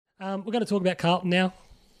We're going to talk about Carlton now.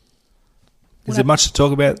 Is there much to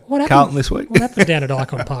talk about Carlton this week? What happened down at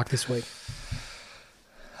Icon Park this week?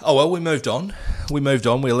 Oh, well, we moved on. We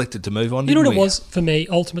elected to move on, You know didn't what it was for me,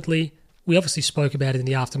 ultimately? We obviously spoke about it in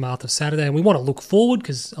the aftermath of Saturday, and we want to look forward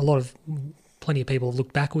because plenty of people have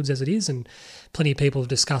looked backwards as it is, and plenty of people have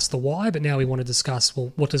discussed the why, but now we want to discuss,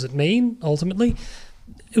 well, what does it mean, ultimately?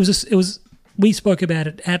 We spoke about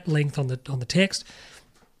it at length on the text.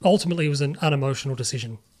 Ultimately, it was an unemotional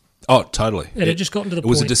decision. Oh, totally. It had just gotten to the point.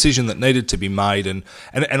 It was a decision that needed to be made, and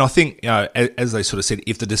I think, as they sort of said,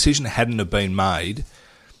 if the decision hadn't have been made,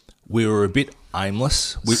 we were a bit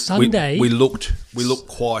aimless. Sunday, we looked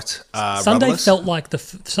quite Sunday rudderless. felt like the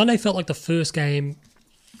first game.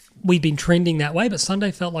 We'd been trending that way, but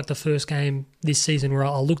Sunday felt like the first game this season where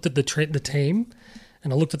I looked at the team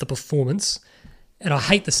and I looked at the performance, and I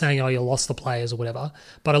hate the saying, "Oh, you lost the players" or whatever,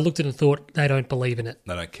 but I looked at it and thought they don't believe in it.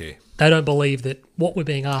 They don't care. They don't believe that what we're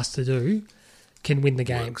being asked to do can win the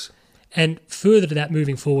game. Works. And further to that,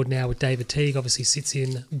 moving forward now with David Teague, obviously sits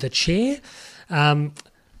in the chair.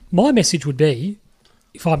 My message would be,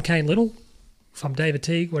 if I'm Kane Little, if I'm David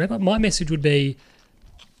Teague, whatever, my message would be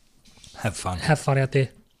Have fun. have fun out there.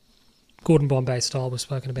 Gordon Bombay style, we've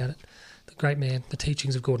spoken about it. The great man, the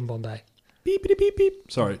teachings of Gordon Bombay. Beep, beep, beep,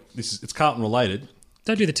 beep. Sorry, it's Carlton related.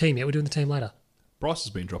 Don't do the team yet, we're doing the team later. Bryce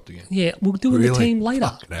has been dropped again. Yeah, we'll do the team later.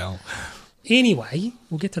 Fucking hell. Anyway,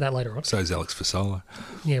 we'll get to that later on. So is Alex Fasolo.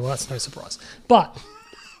 Yeah, well, that's no surprise. But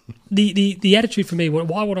the attitude for me,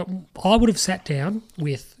 I would have sat down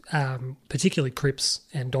with particularly Cripps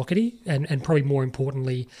and Doherty, and probably more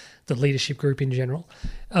importantly, the leadership group in general.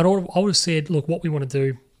 And I would have said, look, what we want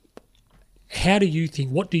to do,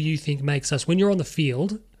 what do you think makes us, when you're on the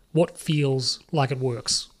field, what feels like it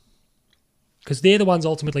works? Because they're the ones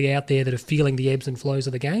ultimately out there that are feeling the ebbs and flows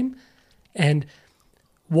of the game. And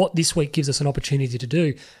what this week gives us an opportunity to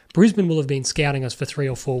do, Brisbane will have been scouting us for 3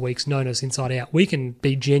 or 4 weeks, known us inside out. We can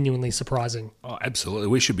be genuinely surprising. Oh, absolutely.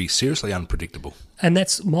 We should be seriously unpredictable. And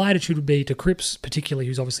that's my attitude would be to Cripps, particularly,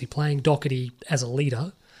 who's obviously playing Doherty as a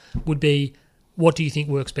leader, would be, what do you think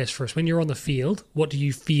works best for us? When you're on the field, what do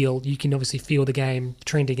you feel? You can obviously feel the game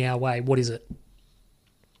trending our way. What is it?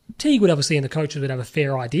 Teague would obviously, and the coaches would have a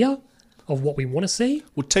fair idea of what we want to see.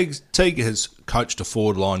 Well, Teague has coached a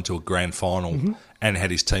forward line to a grand final and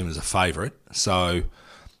had his team as a favourite. So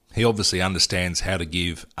he obviously understands how to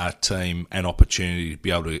give a team an opportunity to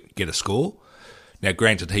be able to get a score. Now,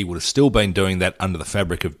 granted, he would have still been doing that under the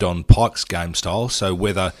fabric of Don Pyke's game style. So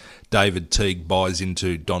whether David Teague buys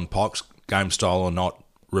into Don Pyke's game style or not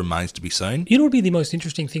remains to be seen. You know what would be the most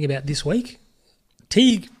interesting thing about this week?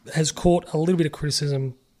 Teague has caught a little bit of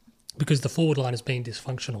criticism because the forward line has been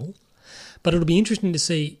dysfunctional. But it'll be interesting to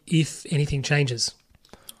see if anything changes.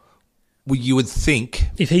 Well, you would think...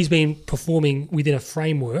 If he's been performing within a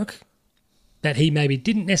framework that he maybe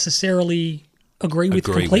didn't necessarily agree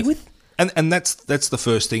with. And that's the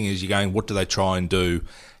first thing is you're going, what do they try and do?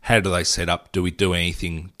 How do they set up? Do we do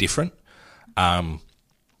anything different? And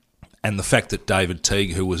the fact that David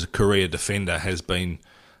Teague, who was a career defender, has been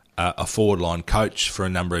a forward line coach for a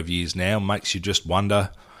number of years now makes you just wonder...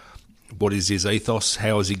 What is his ethos?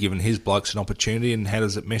 How has he given his blokes an opportunity, and how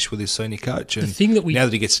does it mesh with his senior coach? And now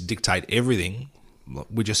that he gets to dictate everything,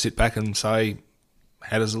 we just sit back and say,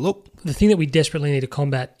 how does it look? The thing that we desperately need to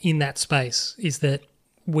combat in that space is that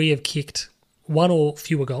we have kicked 1 or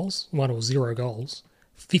fewer goals, 1 or 0 goals,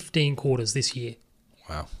 15 quarters this year.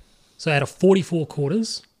 Wow. So out of 44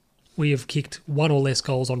 quarters, we have kicked 1 or less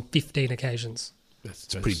goals on 15 occasions.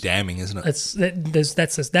 It's pretty damning, isn't it?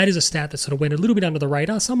 That is a stat that sort of went a little bit under the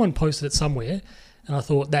radar. Someone posted it somewhere, and I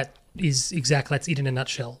thought that's it in a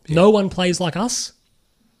nutshell. Yeah. No one plays like us,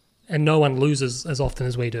 and no one loses as often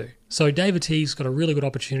as we do. So David Teague's got a really good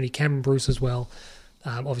opportunity, Cameron Bruce as well,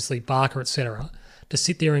 obviously Barker, etc., to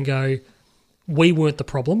sit there and go, we weren't the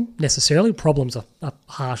problem necessarily. Problem's a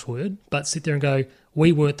harsh word, but sit there and go,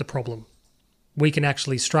 we weren't the problem. We can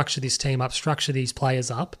actually structure this team up, structure these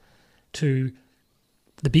players up to...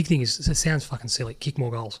 The big thing is, it sounds fucking silly, kick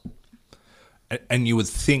more goals. And you would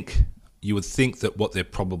think that what they're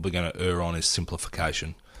probably going to err on is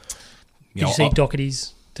simplification. Did you see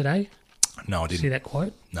Doherty's today? No, I didn't. See that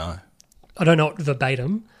quote? No. I don't know it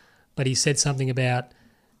verbatim, but he said something about...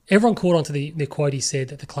 Everyone caught on to the quote he said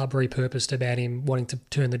that the club repurposed about him wanting to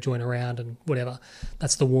turn the joint around and whatever.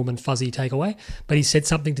 That's the warm and fuzzy takeaway. But he said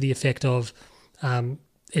something to the effect of the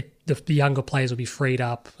younger players will be freed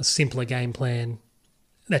up, a simpler game plan...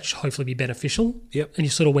 That should hopefully be beneficial. Yep. And you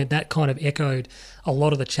sort of went, that kind of echoed a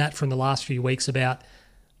lot of the chat from the last few weeks about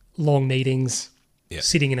long meetings,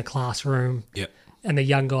 sitting in a classroom, yep. and the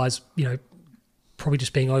young guys, probably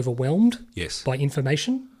just being overwhelmed yes. by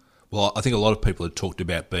information. Well, I think a lot of people had talked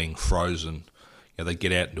about being frozen. You know, they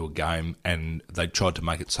get out into a game and they tried to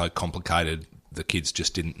make it so complicated the kids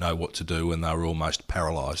just didn't know what to do and they were almost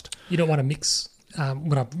paralysed. You don't want to mix.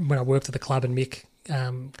 When I worked at the club and Mick,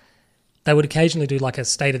 they would occasionally do like a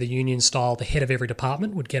State of the Union style. The head of every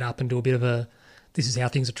department would get up and do a bit of a, this is how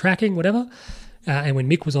things are tracking, whatever. And when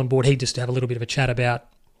Mick was on board, he'd just have a little bit of a chat about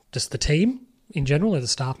just the team in general at a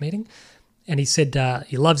staff meeting. And he said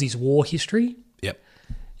he loves his war history. Yep.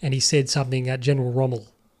 And he said something at General Rommel.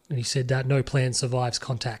 And he said, no plan survives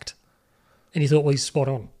contact. And he thought, well, he's spot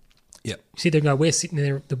on. Yep. You see, they go, we're sitting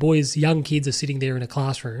there, the boys, young kids are sitting there in a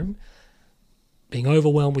classroom being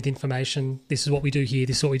overwhelmed with information. This is what we do here,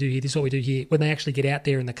 this is what we do here, this is what we do here. When they actually get out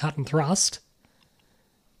there in the cut and thrust,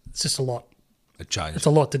 it's just a lot. It changed. It's a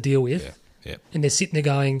lot to deal with. Yeah. And they're sitting there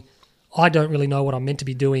going, I don't really know what I'm meant to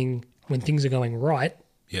be doing when things are going right.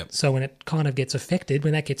 Yep. So when it kind of gets affected,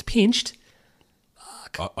 when that gets pinched,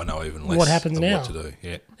 I know even less what happens of now? what to do.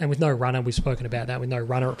 Yeah. And with no runner, we've spoken about that. With no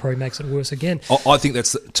runner, it probably makes it worse again. I think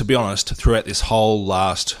that's, to be honest, throughout this whole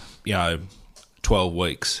last, 12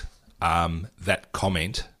 weeks, that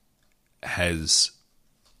comment has,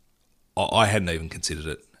 I hadn't even considered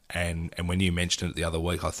it. And when you mentioned it the other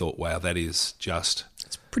week, I thought, wow, that is just...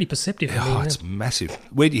 It's pretty perceptive. It's massive.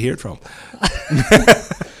 Where'd you hear it from?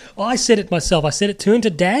 I said it myself. I said it, turned to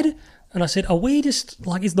Dad, and I said, are we just,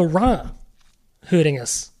 like, is the runner hurting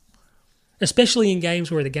us? Especially in games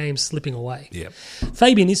where the game's slipping away. Yeah.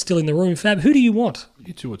 Fabian is still in the room. Fab, who do you want?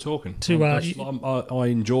 You two are talking. To I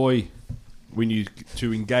enjoy when you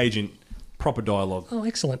to engage in proper dialogue. Oh,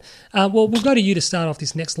 excellent. Well, we'll go to you to start off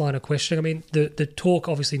this next line of questioning. I mean, the talk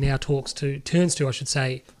obviously now turns to, I should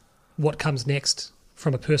say, what comes next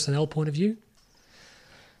from a personnel point of view.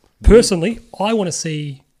 Personally, I want to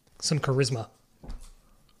see some charisma.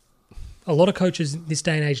 A lot of coaches in this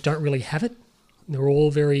day and age don't really have it. They're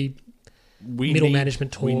all very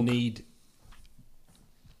management talk. We need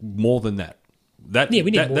more than that. We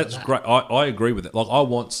need more than that's that. great. I agree with it. Like, I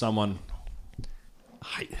want someone...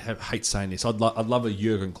 I hate saying this. I'd love a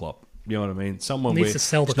Jurgen Klopp. You know what I mean? Someone Needs where... to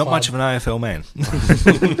sell the He's not club. much of an AFL man.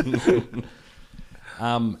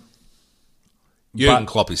 Jurgen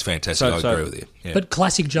Klopp is fantastic. I agree with you. Yeah. But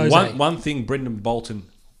classic Jose. One thing Brendan Bolton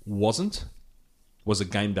wasn't was a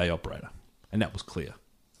game day operator. And that was clear.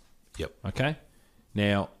 Yep. Okay?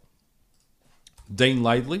 Now, Dean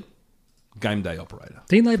Laidley, game day operator.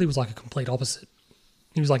 Dean Laidley was like a complete opposite.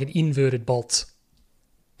 He was like an inverted Bolts.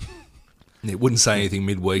 He wouldn't say anything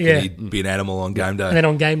midweek Yeah. and he'd be an animal on game day. And then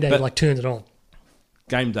on game day, he turned it on.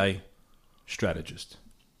 Game day strategist.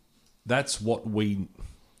 That's what we...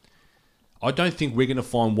 I don't think we're going to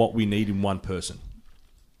find what we need in one person.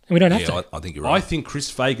 And we don't have to. I think you're right. I think Chris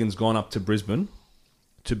Fagan's gone up to Brisbane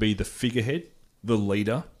to be the figurehead, the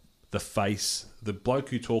leader, the face, the bloke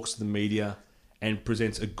who talks to the media and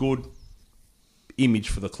presents a good image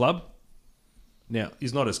for the club. Now,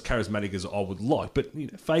 he's not as charismatic as I would like, but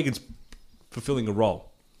Fagan's fulfilling a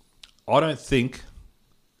role. I don't think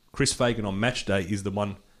Chris Fagan on match day is the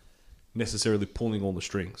one necessarily pulling all the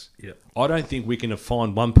strings. Yeah. I don't think we can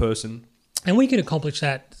find one person. And we can accomplish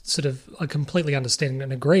that sort of, I completely understand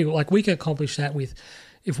and agree. Like, we can accomplish that with,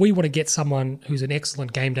 if we want to get someone who's an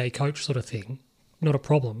excellent game day coach sort of thing, not a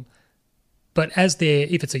problem. But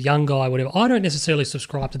if it's a young guy, whatever, I don't necessarily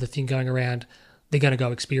subscribe to the thing going around, they're going to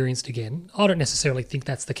go experienced again. I don't necessarily think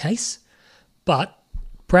that's the case. But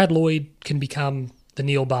Brad Lloyd can become the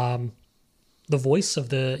Neil Baum, the voice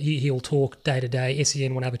of he'll talk day to day.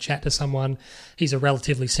 SEN want to have a chat to someone. He's a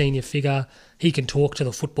relatively senior figure. He can talk to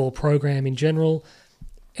the football program in general.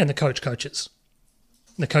 And the coach coaches.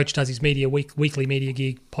 The coach does his weekly media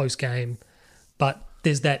gig post-game. But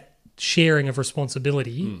there's that sharing of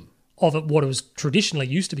responsibility of what was traditionally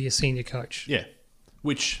used to be a senior coach. Yeah,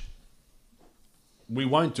 which we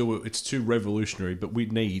won't do it. It's too revolutionary, but we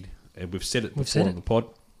need, and we've said it before on the pod,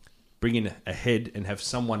 bring in a head and have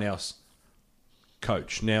someone else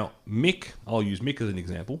coach. Now, Mick, I'll use Mick as an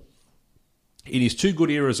example. In his two good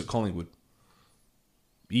eras at Collingwood,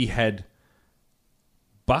 he had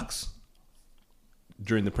Bucks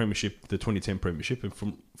during the premiership, the 2010 premiership,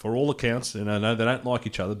 and for all accounts, and I know they don't like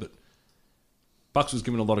each other, but Bucks was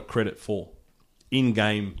given a lot of credit for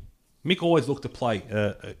in-game. Mick always looked to play,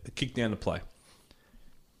 a kick down to play.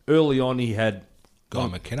 Early on, he had... Guy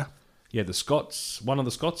McKenna? Yeah, the Scots, one of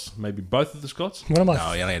the Scots, maybe both of the Scots. No,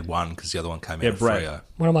 he only had one because the other one came out of Brad. Freo.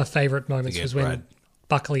 One of my favourite moments was when Brad.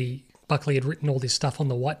 Buckley had written all this stuff on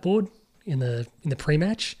the whiteboard in the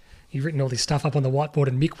pre-match. He'd written all this stuff up on the whiteboard,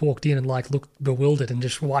 and Mick walked in and looked bewildered and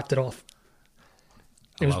just wiped it off.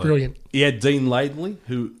 It was brilliant. He had Dean Laidley,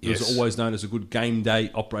 who was always known as a good game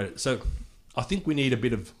day operator. So I think we need a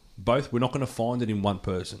bit of both. We're not going to find it in one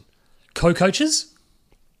person. Co-coaches?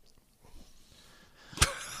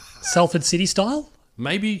 Salford City style?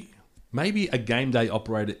 Maybe a game day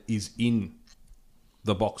operator is in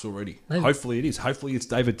the box already. Maybe. Hopefully it is. Hopefully it's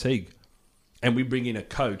David Teague. And we bring in a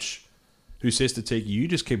coach who says to Teague, you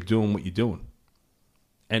just keep doing what you're doing.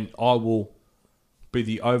 And I will be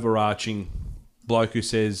the overarching bloke who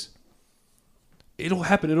says, it'll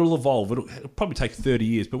happen, it'll evolve. It'll probably take 30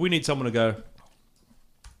 years, but we need someone to go,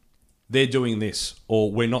 they're doing this,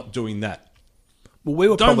 or we're not doing that. Well, we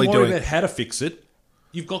were Don't probably worry doing. about how to fix it.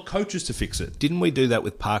 You've got coaches to fix it. Didn't we do that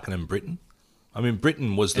with Parkin and Britton? I mean,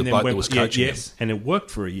 Britton was the bloke that was coaching them. And it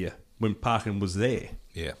worked for a year when Parkin was there.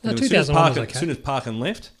 Yeah. No, And 2001 was As okay. soon as Parkin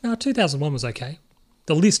left, No, 2001 was okay.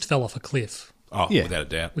 The list fell off a cliff, Oh, Yeah. without a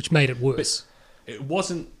doubt. which made it worse. it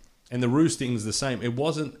wasn't, and the Roos thing's the same. It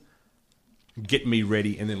wasn't get me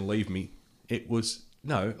ready and then leave me. It was,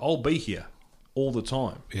 no, I'll be here all the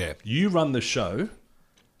time. Yeah. You run the show.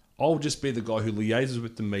 I'll just be the guy who liaises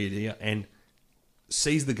with the media and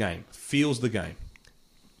sees the game, feels the game,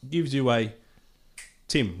 gives you a,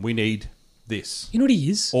 Tim, we need this. You know what he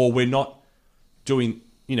is? Or we're not doing,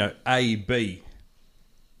 A, B.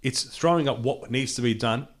 It's throwing up what needs to be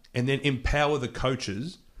done and then empower the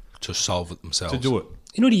coaches To solve it themselves. to do it.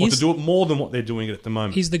 You know what he Or is? to do it more than what they're doing at the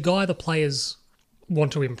moment. He's the guy the players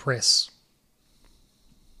want to impress.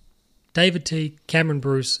 David T, Cameron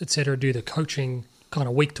Bruce, etc. do the coaching kind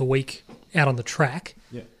of week to week out on the track.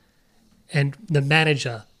 Yeah. And the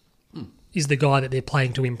manager is the guy that they're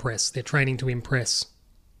playing to impress. They're training to impress.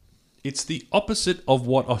 It's the opposite of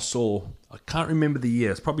what I saw. I can't remember the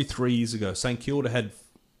year. It's probably 3 years ago. St Kilda had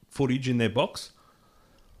footage in their box,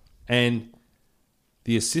 and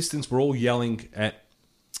the assistants were all yelling at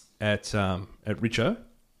Richo,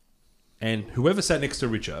 and whoever sat next to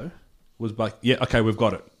Richo was like, "Yeah, okay, we've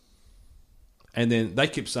got it." And then they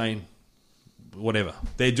kept saying, "Whatever,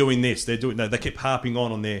 they're doing this, they're doing that." They kept harping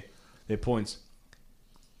on their points,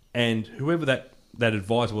 and whoever that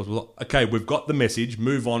advisor was like, "Okay, we've got the message.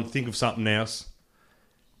 Move on. Think of something else."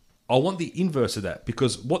 I want the inverse of that,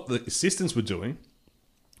 because what the assistants were doing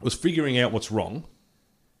was figuring out what's wrong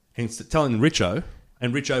and telling Richo,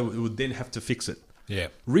 and Richo would then have to fix it. Yeah.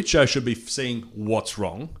 Richo should be seeing what's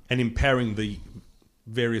wrong and empowering the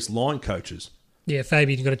various line coaches. Yeah,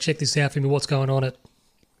 Fabian, you've got to check this out for me. What's going on at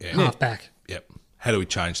Yeah. halfback? Yep. How do we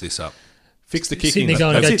change this up? Fix the Sitting kick-ins. there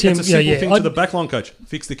going, That's go, it. Tim, That's a simple yeah, thing I'd- to the backline coach.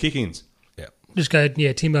 Fix the kick-ins. Yep. Just go,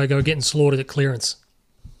 yeah, Timbo, go getting slaughtered at clearance.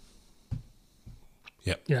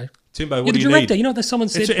 Yep. You know, Timbo, you're what the do you director. need? You know what someone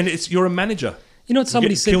said? You're a manager. You know what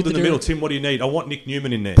somebody You're said? killed with in the middle. director? Tim, what do you need? I want Nick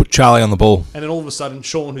Newman in there. Put Charlie on the ball. And then all of a sudden,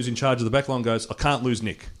 Sean, who's in charge of the backline, goes, I can't lose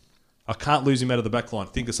Nick. I can't lose him out of the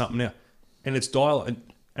backline. Think of something now. And it's dialogue.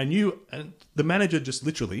 And the manager just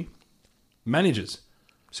literally manages.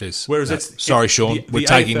 Says, Whereas no, it's- sorry, it's Sean, the we're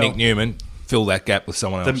taking AFL. Nick Newman. Fill that gap with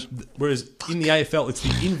someone else. Whereas in the AFL, it's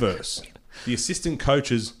the inverse. The assistant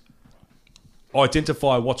coaches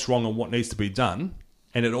identify what's wrong and what needs to be done,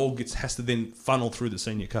 and it all has to then funnel through the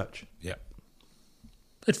senior coach. Yep.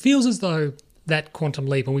 It feels as though that quantum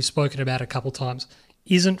leap, and we've spoken about it a couple of times,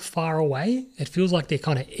 isn't far away. It feels like they're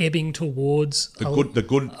kind of ebbing towards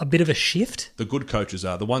a bit of a shift. The good coaches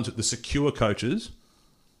are the ones. The secure coaches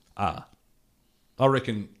are. I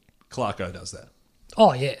reckon Clarko does that.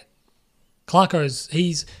 Oh, yeah.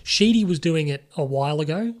 Sheedy was doing it a while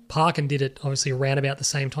ago. Parkin did it obviously around about the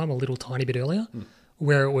same time, a little tiny bit earlier,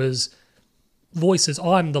 where it was voices.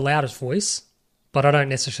 I'm the loudest voice, but I don't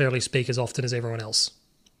necessarily speak as often as everyone else.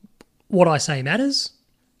 What I say matters,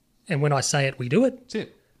 and when I say it, we do it. That's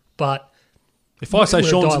it. But If I say we're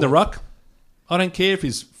Sean's in the dialogue. ruck, I don't care if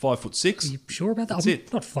he's 5'6". Are you sure about that? That's I'm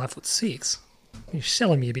it. not 5'6". You're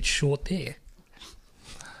selling me a bit short there.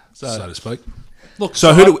 So to speak. Look,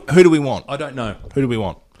 So who do we want? I don't know. Who do we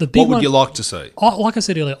want? The big What would one- you like to see? Like I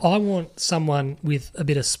said earlier, I want someone with a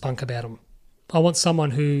bit of spunk about them. I want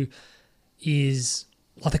someone who is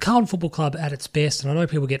like the Carlton Football Club at its best, and I know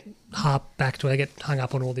people get harped back to it, they get hung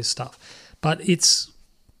up on all this stuff, but it's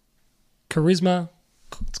charisma,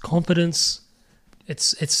 it's confidence,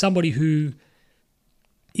 it's somebody who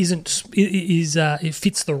it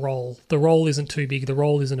fits the role. The role isn't too big, the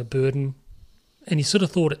role isn't a burden. And you sort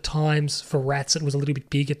of thought at times for Rats it was a little bit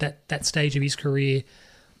big at that stage of his career.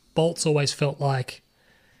 Bolt's always felt like,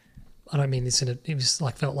 I don't mean this it was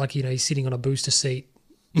like felt like, he's sitting on a booster seat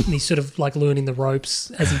and he's sort of like learning the ropes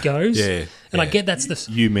as he goes. Yeah, And I yeah. get that's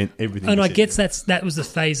the You meant everything. and you I said. guess that was the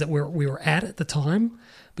phase that we were at the time.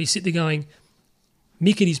 But you sit there going,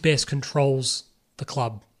 Mick at his best controls the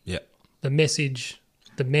club, Yep. the message,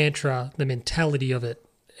 the mantra, the mentality of it.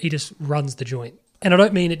 He just runs the joint. and I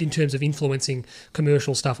don't mean it in terms of influencing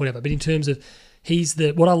commercial stuff, whatever, but in terms of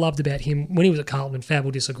what I loved about him when he was at Carlton, and Fab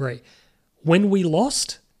will disagree, when we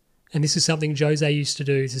lost, and this is something Jose used to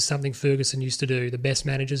do, this is something Ferguson used to do, the best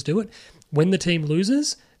managers do it, when the team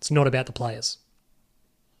loses, it's not about the players.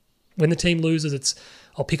 When the team loses, it's,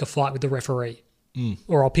 I'll pick a fight with the referee,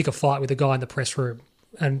 or I'll pick a fight with the guy in the press room,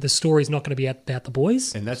 and the story's not going to be about the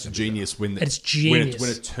boys. And that's genius when it's genius. When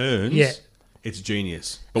it turns, it's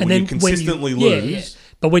genius. But and when then you consistently lose...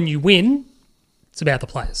 But when you win, it's about the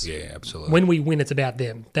players. Yeah, absolutely. When we win, it's about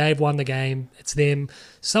them. They've won the game. It's them.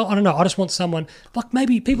 So, I don't know. I just want someone... Like,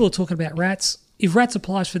 maybe people are talking about Rats. If Rats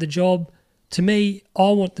applies for the job, to me,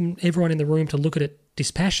 I want everyone in the room to look at it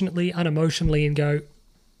dispassionately, unemotionally, and go,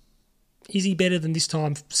 is he better than this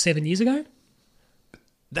time 7 years ago?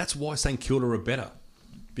 That's why St Kilda are better.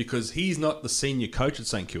 Because he's not the senior coach at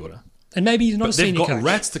St Kilda. And maybe he's not a senior coach. They've got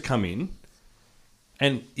Rats to come in,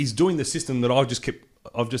 and he's doing the system that I've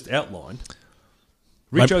just outlined.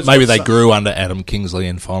 Maybe they grew under Adam Kingsley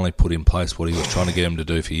and finally put in place what he was trying to get him to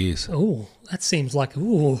do for years. Oh, that seems like,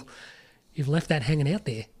 you've left that hanging out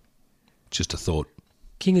there. Just a thought.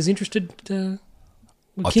 King is interested.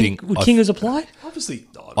 Would Kingers apply? Obviously,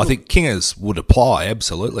 I think Kingers would apply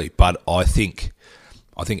absolutely, but I think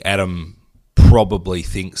Adam probably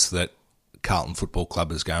thinks that Carlton Football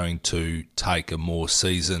Club is going to take a more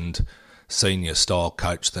seasoned senior style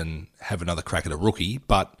coach than have another crack at a rookie.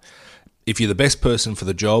 But if you're the best person for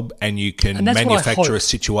the job and you can manufacture a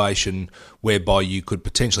situation whereby you could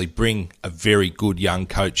potentially bring a very good young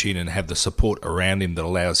coach in and have the support around him that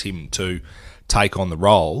allows him to take on the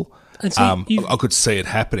role, I could see it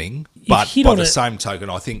happening. But by the same token,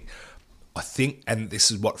 I think, and this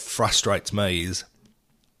is what frustrates me, is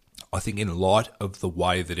I think in light of the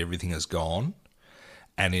way that everything has gone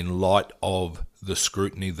and in light of the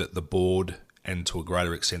scrutiny that the board and to a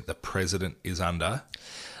greater extent the president is under,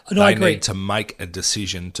 they need to make a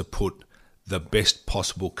decision to put the best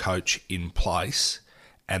possible coach in place,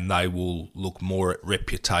 and they will look more at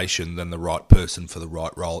reputation than the right person for the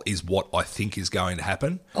right role, is what I think is going to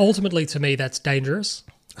happen. Ultimately, to me, that's dangerous.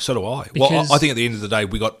 So do I. Well, I think at the end of the day,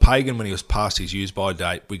 we got Pagan when he was past his use-by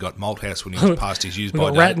date. We got Malthouse when he was past his use-by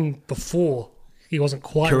date. We got Ratton before he wasn't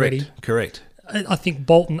quite ready. Correct. I think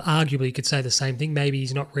Bolton arguably could say the same thing. Maybe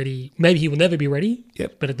he's not ready. Maybe he will never be ready.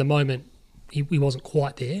 Yep. But at the moment, he wasn't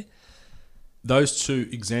quite there. Those two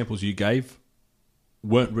examples you gave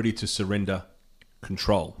weren't ready to surrender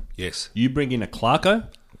control. Yes. You bring in a Clarko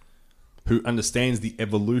who understands the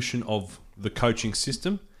evolution of the coaching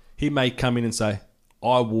system. He may come in and say,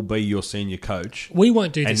 I will be your senior coach. We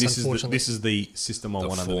won't do this, and unfortunately. This is the system I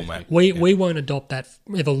want to format. We won't adopt that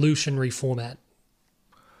evolutionary format,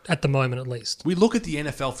 at the moment at least. We look at the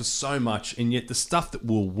NFL for so much, and yet the stuff that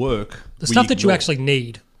will work... The stuff that you actually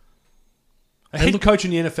need. A head coach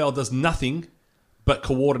in the NFL does nothing but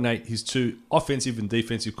coordinate his two offensive and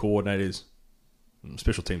defensive coordinators.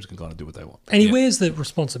 Special teams can kind of do what they want. And he wears the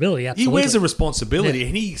responsibility, absolutely. He wears the responsibility,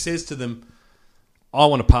 and he says to them, I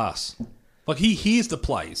want to pass. Like, he hears the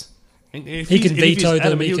plays. And if he can veto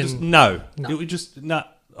them. He can... No. It would just,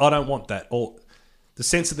 I don't want that. Or the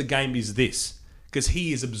sense of the game is this. Because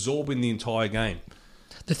he is absorbing the entire game.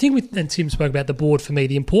 The thing with, and Tim spoke about the board for me,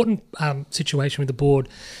 the important situation with the board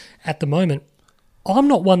at the moment, I'm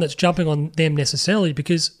not one that's jumping on them necessarily,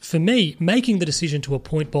 because for me, making the decision to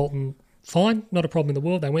appoint Bolton, fine, not a problem in the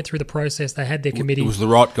world. They went through the process. They had their committee. It was the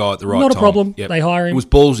right guy at the right time. Not a problem. Yep. They hire him. It was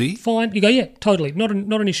ballsy. Fine. You go, yeah, totally. Not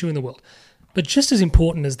an issue in the world. But just as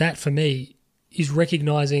important as that for me is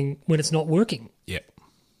recognising when it's not working. Yep.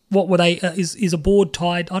 What were they? Is a board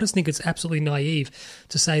tied? I just think it's absolutely naive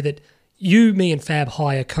to say that you, me, and Fab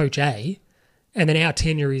hire Coach A, and then our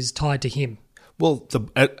tenure is tied to him. Well,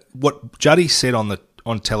 what Juddy said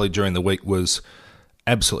on telly during the week was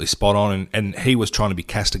absolutely spot on, and he was trying to be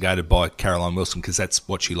castigated by Caroline Wilson because that's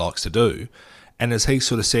what she likes to do. And as he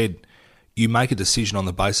sort of said, you make a decision on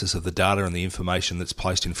the basis of the data and the information that's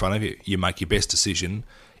placed in front of you. You make your best decision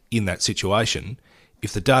in that situation.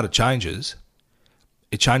 If the data changes,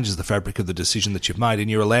 it changes the fabric of the decision that you've made, and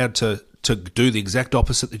you're allowed to do the exact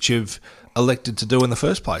opposite that you've elected to do in the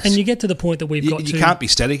first place. And you get to the point that we've got to... You can't be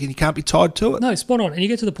static and you can't be tied to it. No, spot on. And you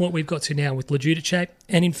get to the point we've got to now with Lejudice,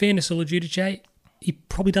 and in fairness to Lejudice, he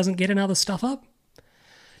probably doesn't get another stuff up.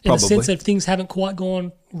 In the sense that things haven't quite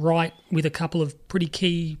gone right with a couple of pretty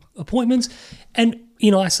key appointments. And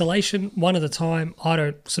in isolation, one at a time, I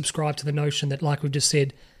don't subscribe to the notion that, like we've just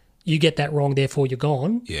said, you get that wrong, therefore you're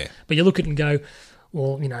gone. Yeah. But you look at it and go,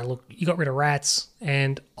 well, look, you got rid of Rats,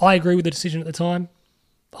 and I agree with the decision at the time.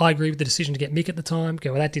 I agree with the decision to get Mick at the time.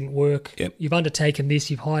 Go, well, that didn't work. Yep. You've undertaken this.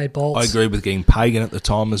 You've hired Bolts. I agree with getting Pagan at the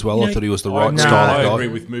time as well. You I know, thought he was the right No. style I of guy. agree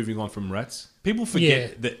with moving on from Rats. People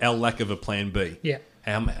forget that our lack of a plan B. Yeah.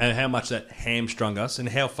 And how much that hamstrung us and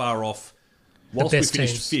how far off, whilst we best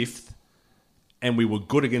finished teams. 5th and we were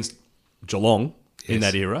good against Geelong in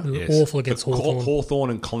Yes. that era. We were Yes. awful against But Hawthorn. Hawthorn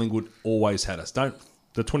and Collingwood always had us. The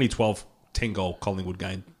 2012 10-goal Collingwood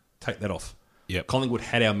game, take that off. Yep. Collingwood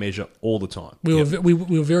had our measure all the time. We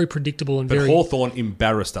were very predictable and But very. Hawthorn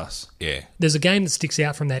embarrassed us. Yeah. There's a game that sticks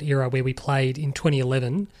out from that era where we played in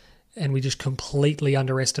 2011, and we just completely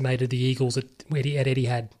underestimated the Eagles at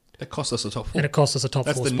Etihad, That cost us a top 4. and it cost us a top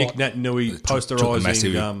That's 4 the spot. Nick Nat Nui Took the posterising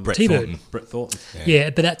massive Brett T-Bird. Thornton. Brett Thornton. Yeah,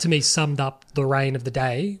 but that to me summed up the reign of the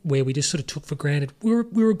day, where we just sort of took for granted we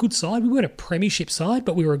were a good side. We weren't a premiership side,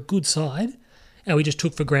 but we were a good side, and we just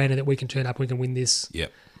took for granted that we can turn up, we can win this.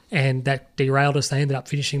 Yep. And that derailed us. They ended up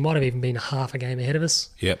finishing, might have even been half a game ahead of us.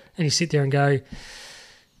 Yep. And you sit there and go,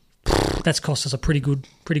 that's cost us a pretty good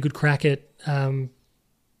crack at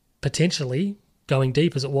potentially going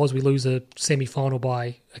deep as it was. We lose a semi-final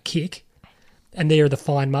by a kick, and there are the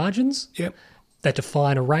fine margins Yep. that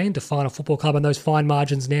define a reign, define a football club, and those fine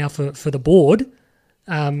margins now for the board,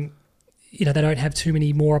 they don't have too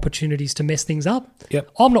many more opportunities to mess things up.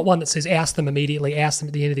 Yep. I'm not one that says oust them immediately, oust them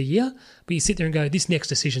at the end of the year, but you sit there and go, this next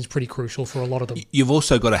decision's pretty crucial for a lot of them. You've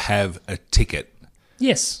also got to have a ticket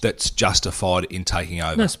Yes. that's justified in taking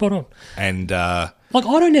over. No, spot on. And I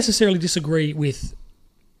don't necessarily disagree with,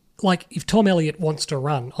 if Tom Elliott wants to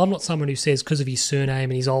run, I'm not someone who says because of his surname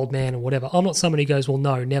and his old man or whatever. I'm not someone who goes, well,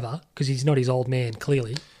 no, never, because he's not his old man,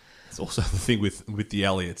 clearly. It's also the thing with the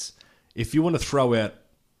Elliots. If you want to throw out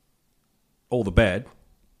all the bad,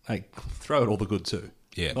 hey, throw out all the good too.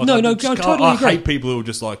 Yeah. No, I totally agree. I hate people who are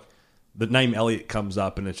just like, the name Elliott comes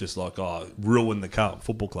up and it's just like, ruin the Carlton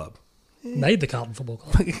Football Club. Made the Carlton Football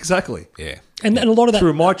Club. Exactly. yeah. And a lot of that...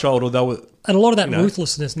 Through my childhood, they were... And a lot of that You know.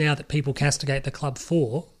 ruthlessness now that people castigate the club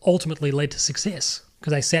for ultimately led to success,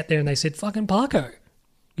 because they sat there and they said, fucking Parko,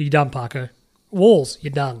 you done, Parko. Walls,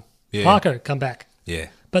 you're done. Yeah. Parko, come back. Yeah.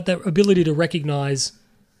 But the ability to recognise,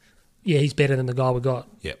 he's better than the guy we got,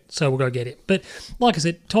 Yep. so we'll go get it. But like I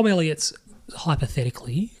said, Tom Elliott's,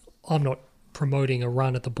 hypothetically, I'm not promoting a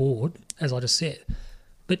run at the board, as I just said,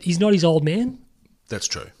 but he's not his old man. That's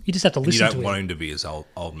true. You just have to And you listen don't to him. want him to be his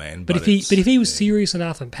old man. But if he was serious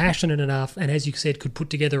enough and passionate enough, and as you said, could put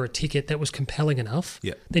together a ticket that was compelling enough,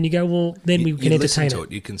 Yep. then you go, well, then we can you listen entertain to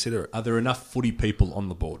it. it. You consider it. Are there enough footy people on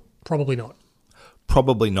the board? Probably not.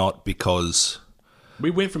 Probably not, because We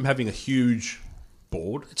went from having a huge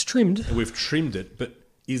board It's trimmed. and we've trimmed it, but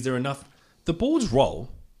is there enough? The board's role,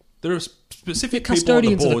 there are specific They're people on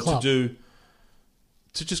the custodians of the board club.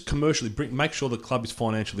 to just commercially make sure the club is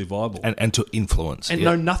financially viable and to influence. and yeah.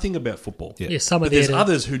 know nothing about football. Yeah. Yeah, some But of there's there's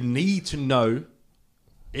others who need to know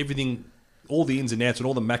everything, all the ins and outs and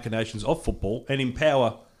all the machinations of football and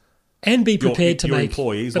empower. and be prepared to your make,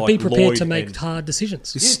 employees but like be prepared Lloyd to make and- hard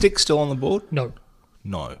decisions. Is Stick still on the board? No.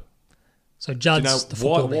 No. So Do Judd's you know the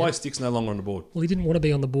football man. why Stick's no longer on the board? Well, he didn't want to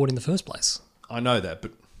be on the board in the first place. I know that,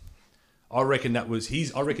 but I reckon that was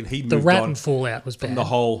I reckon he The moved rat on and fallout was from bad. the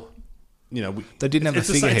whole. They didn't have a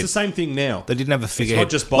figurehead. It's the same thing now. They didn't have a It's figurehead.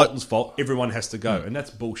 not just Bolton's fault. Everyone has to go, and that's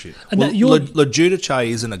bullshit. And Well, that you're, Lejudice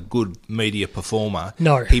isn't a good media performer.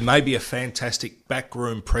 No. He may be a fantastic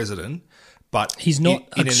backroom president, but He's not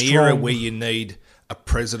in a an era strong- where you need a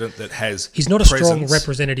president that has he's not a strong presence.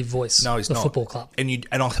 representative voice No, he's of the not. football club.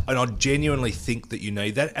 And I genuinely think that you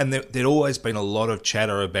need that. And there'd always been a lot of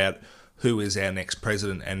chatter about who is our next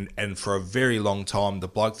president. And for a very long time, the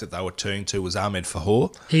bloke that they were turning to was Ahmed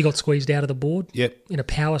Fahor. He got squeezed out of the board Yep. in a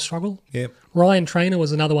power struggle. Yep. Ryan Trainer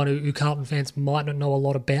was another one who Carlton fans might not know a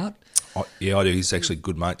lot about. Yeah, I do. He's actually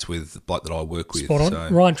good mates with the bloke that I work with. Spot on. So.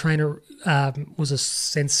 Ryan Trainer was a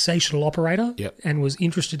sensational operator Yep. and was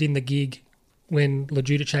interested in the gig when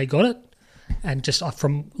Lejudice got it. And just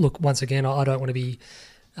once again, I don't want to be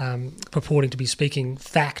purporting to be speaking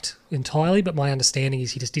fact entirely, but my understanding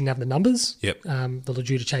is he just didn't have the numbers. Yep. The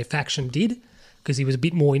Lejudice faction did, because he was a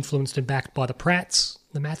bit more influenced and backed by the Pratts,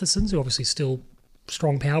 the Mathesons, who are obviously still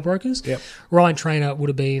strong power brokers. Yep. Ryan Trainer would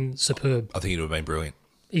have been superb. I think he would have been brilliant.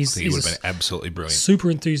 I He's think he would a have been absolutely brilliant. super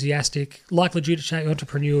enthusiastic, like Lejudice,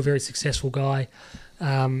 entrepreneur, very successful guy.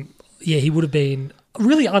 He would have been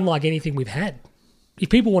really unlike anything we've had. If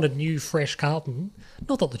people wanted new, fresh Carlton,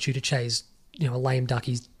 not that Lejudice's a lame duck,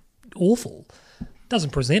 he's awful,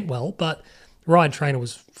 doesn't present well, but Ryan Trainer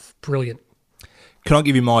was brilliant. Can I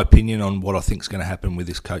give you my opinion on what I think is going to happen with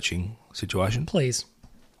this coaching situation? Please.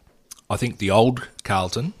 I think the old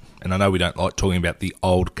Carlton, and I know we don't like talking about the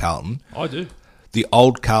old Carlton, I do. the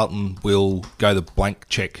old Carlton will go the blank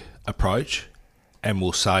check approach and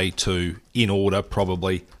will say to, in order,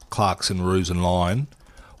 probably Clarkson, Roos and Lyon,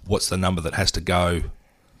 what's the number that has to go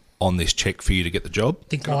on this check for you to get the job? I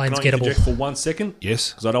think Lyon's Can I gettable. interject for 1 second?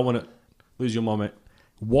 Yes. Because I don't want to lose your mind, mate.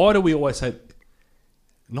 Why do we always say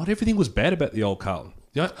not everything was bad about the old Carlton?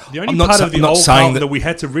 The only part of the old Carlton that we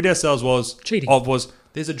had to rid ourselves was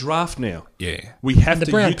there's a draft now. Yeah. We have the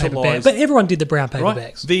to brown paper bag. utilise... But everyone did the brown paper right?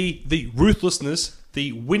 bags. The ruthlessness,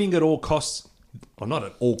 the winning at all costs, or not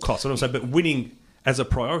at all costs, I don't say, but winning as a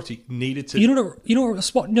priority needed to... You know what a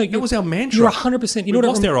spot... No, that was our mantra. You're 100%... We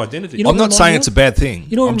lost our identity. You know I'm not saying it's a bad thing.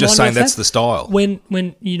 I'm just saying that's the style.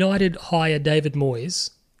 When United hired David Moyes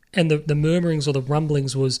and the murmurings or the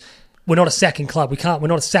rumblings was, we're not a sacking club. We're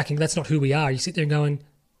not a sacking... That's not who we are. You sit there and going,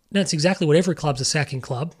 no, it's exactly what every club's a sacking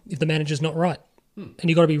club if the manager's not right. And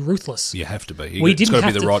you've got to be ruthless. You have to be. It's got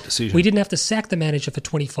to be the right decision. We didn't have to sack the manager for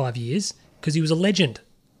 25 years because he was a legend.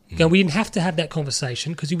 We didn't have to have that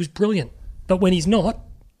conversation because he was brilliant. But when he's not,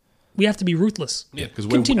 we have to be ruthless. Yeah, because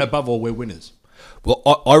above all, we're winners. Well,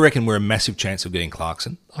 I reckon we're a massive chance of getting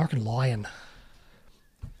Clarkson. I reckon Lyon.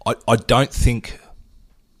 I don't think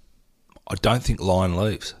Lyon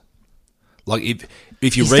leaves. Like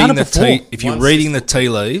if you're reading the tea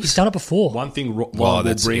leaves, he's done it before. One thing Lyon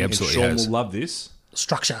will bring, and Sean has. will love this: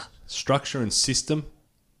 structure and system,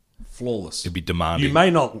 flawless. It'd be demanding. You may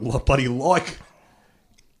not bloody like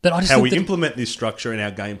but I just how we implement this structure in our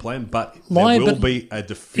game plan, but there will be a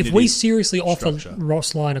definitive. If we seriously offer structure.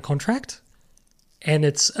 Ross Lyon a contract, and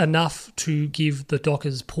it's enough to give the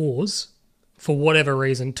Dockers pause for whatever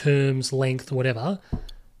reason, terms, length, whatever,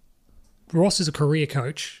 Ross is a career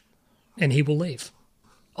coach. And he will leave.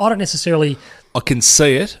 I don't necessarily... I can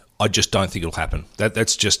see it. I just don't think it'll happen.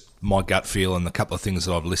 That's just my gut feel and the couple of things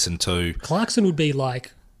that I've listened to. Clarkson would be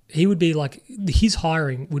like... He would be like... His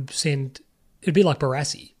hiring would send... It'd be like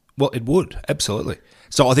Barassi. Well, it would. Absolutely.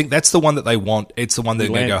 So I think that's the one that they want. It's the one they're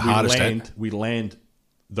going to go hardest at. We land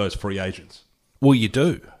those free agents. Well, you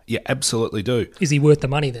do. You absolutely do. Is he worth the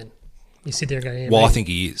money then? You sit there and go... Yeah, well, I think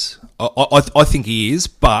he is. I think he is,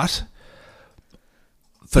 but...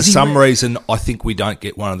 For some reason, I think we don't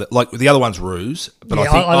get one of the... Like, the other one's Roos, but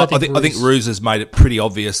I think Roos has made it pretty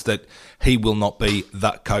obvious that he will not be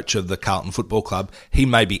the coach of the Carlton Football Club. He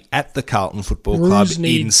may be at the Carlton Football Club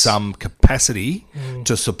in some capacity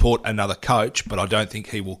to support another coach, but I don't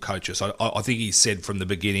think he will coach us. I think he said from the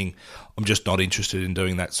beginning, I'm just not interested in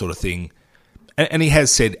doing that sort of thing. And he has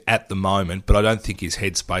said at the moment, but I don't think his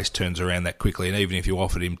headspace turns around that quickly. And even if you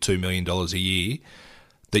offered him $2 million a year...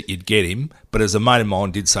 that you'd get him. But as a mate of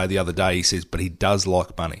mine did say the other day, he says, but he does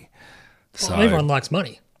like money. So everyone likes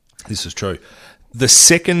money. This is true. The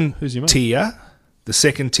second tier,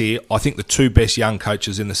 I think the two best young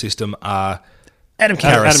coaches in the system are Adam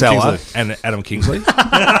Kingsley and Adam Kingsley.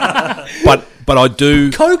 but I do...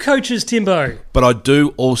 Co-coaches, Timbo. But I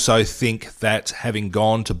do also think that having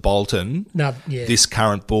gone to Bolton, this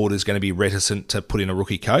current board is going to be reticent to put in a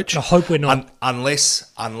rookie coach. I hope we're not.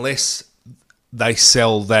 Unless they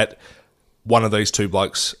sell that one of these two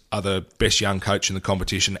blokes are the best young coach in the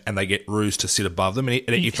competition and they get Roos to sit above them. And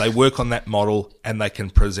if they work on that model and they can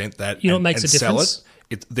present that what makes a sell difference?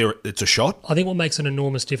 It's a shot. I think what makes an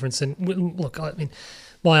enormous difference, and look, I mean,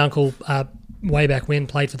 my uncle, way back when,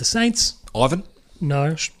 played for the Saints. Ivan?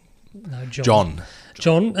 No, John.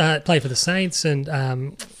 John played for the Saints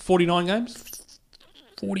and... 49 games?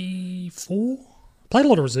 44? Played a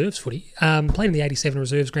lot of reserves footy. Played in the 87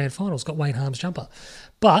 reserves grand finals. Got Wayne Harm's jumper.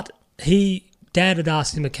 But Dad had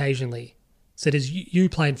asked him occasionally, said, as you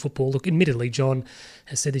playing football, look, admittedly, John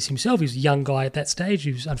has said this himself. He was a young guy at that stage.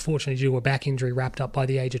 He was unfortunately due to a back injury wrapped up by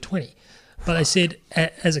the age of 20. But they said,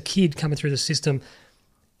 as a kid coming through the system,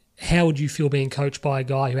 how would you feel being coached by a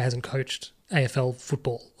guy who hasn't coached AFL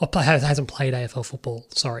football, or hasn't played AFL football,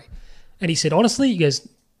 sorry. And he said, honestly, he goes,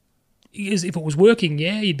 if it was working,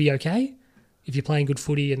 yeah, you'd be okay. If you're playing good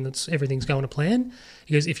footy and everything's going to plan.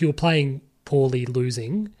 He goes, if you were playing poorly,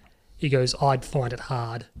 losing, he goes, I'd find it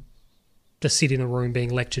hard to sit in a room being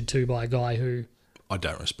lectured to by a guy who I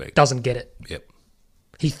don't respect. Doesn't get it. Yep.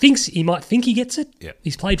 He might think he gets it. Yep.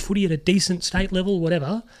 He's played footy at a decent state level,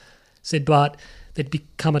 whatever. Said, but there'd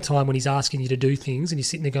become a time when he's asking you to do things and you're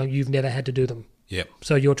sitting there going, you've never had to do them. Yep.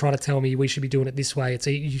 So you're trying to tell me we should be doing it this way.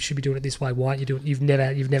 You should be doing it this way. Why aren't you doing it? You've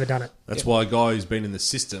never done it. That's why a guy who's been in the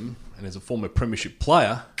system and is a former premiership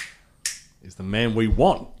player is the man we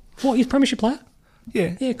want. What, he's a premiership player?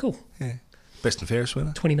 Yeah. Yeah, cool. Yeah. Best and fairest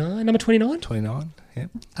winner. 29, number 29? 29, yeah.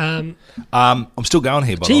 I'm still going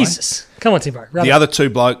here, by the way. Jesus. Come on, Timbo. The other two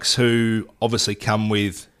blokes who obviously come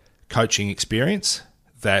with coaching experience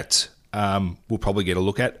that we'll probably get a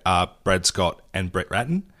look at are Brad Scott and Brett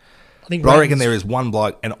Ratton. I But I reckon there is one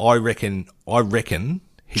bloke, and I reckon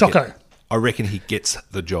Choco. I reckon he gets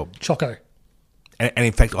the job. Choco. And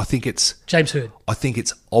in fact, I think it's James Hird. I think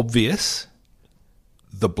it's obvious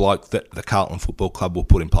the bloke that the Carlton Football Club will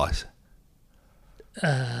put in place.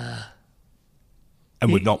 And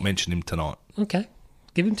we've not mentioned him tonight. Okay.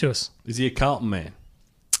 Give him to us. Is he a Carlton man?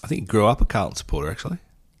 I think he grew up a Carlton supporter, actually.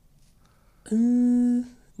 No,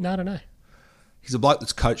 I don't know. He's a bloke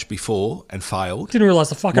that's coached before and failed. Didn't realise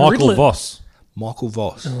the fucking Michael Riddler. Voss. Michael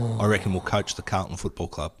Voss, I reckon, will coach the Carlton Football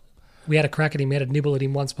Club. We had a crack at him. We had a nibble at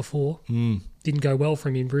him once before. Didn't go well for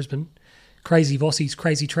him in Brisbane. Crazy Vossies,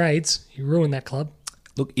 crazy trades. He ruined that club.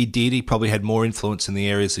 Look, he did. He probably had more influence in the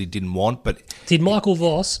areas that he didn't want, but... Did Michael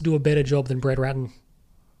Voss do a better job than Brett Ratton?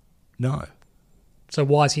 No. So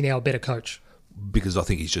why is he now a better coach? Because I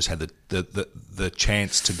think he's just had the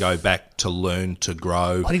chance to go back, to learn, to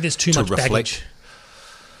grow. I think there's too much baggage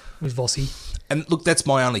with Vossi. And look, that's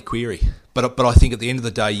my only query. But I think at the end of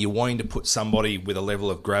the day, you're wanting to put somebody with a level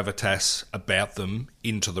of gravitas about them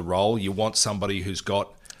into the role. You want somebody who's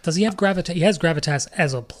got... Does he have gravitas? He has gravitas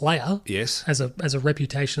as a player. Yes. As a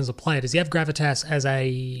reputation as a player. Does he have gravitas as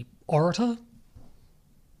a orator?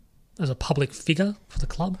 As a public figure for the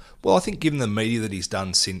club? Well, I think given the media that he's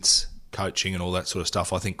done since coaching and all that sort of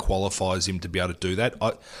stuff, I think qualifies him to be able to do that.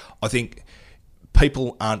 I think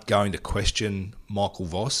people aren't going to question Michael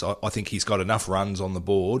Voss. I think he's got enough runs on the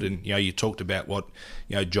board, and you talked about what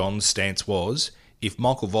John's stance was. If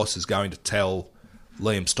Michael Voss is going to tell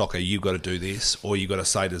Liam Stocker, you've got to do this, or you've got to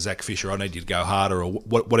say to Zach Fisher, I need you to go harder, or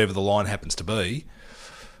whatever the line happens to be,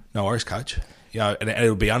 no worries, coach. And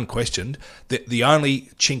it'll be unquestioned. The only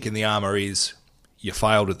chink in the armour is you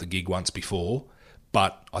failed at the gig once before,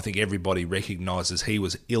 but I think everybody recognises he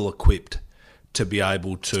was ill-equipped to be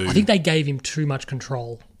able to... I think they gave him too much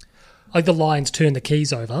control. Like the Lions turned the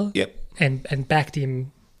keys over and backed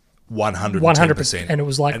him 110%. And it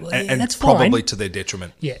was like, and that's probably fine. to their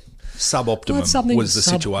detriment. Yeah. Suboptimum was the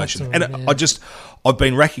situation. And I've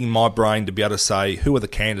been racking my brain to be able to say who are the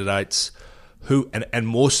candidates, and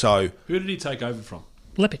more so... Who did he take over from?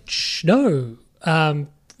 Lepic. No.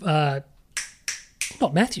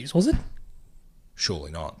 Not Matthews, was it?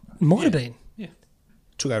 Surely not. Might have been. Yeah.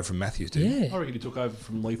 Took over from Matthews, didn't he? I reckon he took over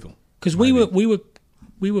from Lethal. Because we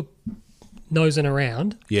were nosing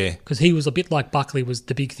around. Yeah. Because he was a bit like Buckley was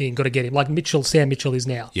the big thing. Got to get him. Like Sam Mitchell is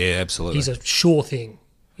now. Yeah, absolutely. He's a sure thing.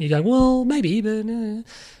 You go, well, maybe, but... And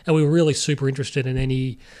we were really super interested. And then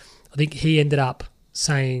I think he ended up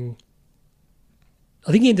saying...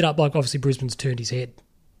 like, obviously Brisbane's turned his head.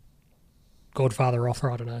 Godfather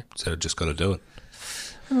offer, I don't know. So just got to do it.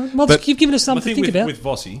 Well, you've given us something to think about. With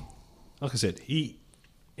Vossi, like I said,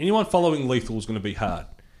 anyone following Lethal is going to be hard.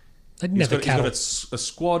 He's got a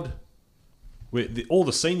squad where all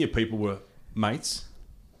the senior people were mates,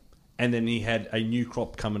 and then he had a new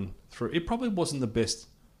crop coming through. It probably wasn't the best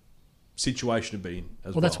situation to be in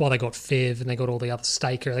as well. That's why they got Fev and they got all the other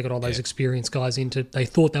Staker. They got all those experienced guys into. They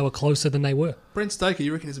thought they were closer than they were. Brent Staker,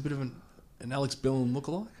 you reckon is a bit of an Alex Billen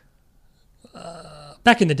lookalike?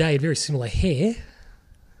 Back in the day, he had very similar hair.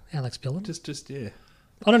 Alex Billen. Just yeah.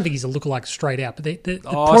 I don't think he's a lookalike straight out, but the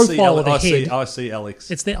profile of the head. I see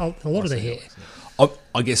Alex. It's a lot of the hair. Alex,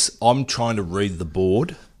 I guess I'm trying to read the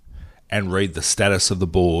board and read the status of the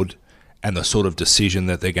board and the sort of decision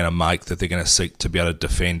that they're going to make, that they're going to seek to be able to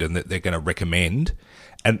defend and that they're going to recommend.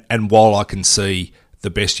 And while I can see the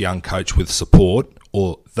best young coach with support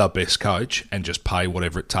or the best coach and just pay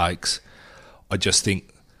whatever it takes, I just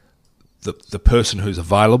think the person who's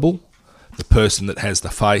available, the person that has the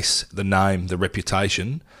face, the name, the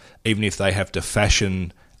reputation, even if they have to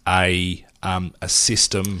fashion a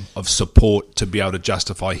system of support to be able to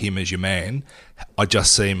justify him as your man, I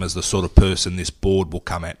just see him as the sort of person this board will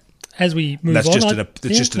come at. As we move that's on,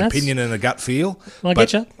 just an opinion and a gut feel. I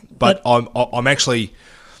get you, but I'm actually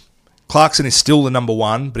Clarkson is still the number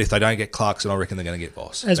one. But if they don't get Clarkson, I reckon they're going to get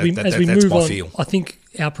Voss. As we that's move my on, feel. I think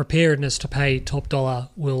our preparedness to pay top dollar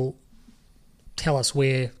will tell us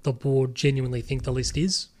where the board genuinely think the list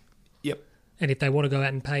is. Yep. And if they want to go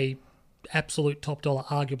out and pay absolute top dollar,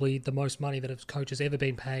 arguably the most money that a coach has ever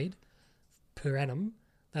been paid per annum,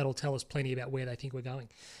 that'll tell us plenty about where they think we're going.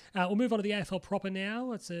 We'll move on to the AFL proper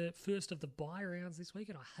now. It's the first of the bye rounds this week,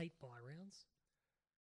 and I hate bye rounds.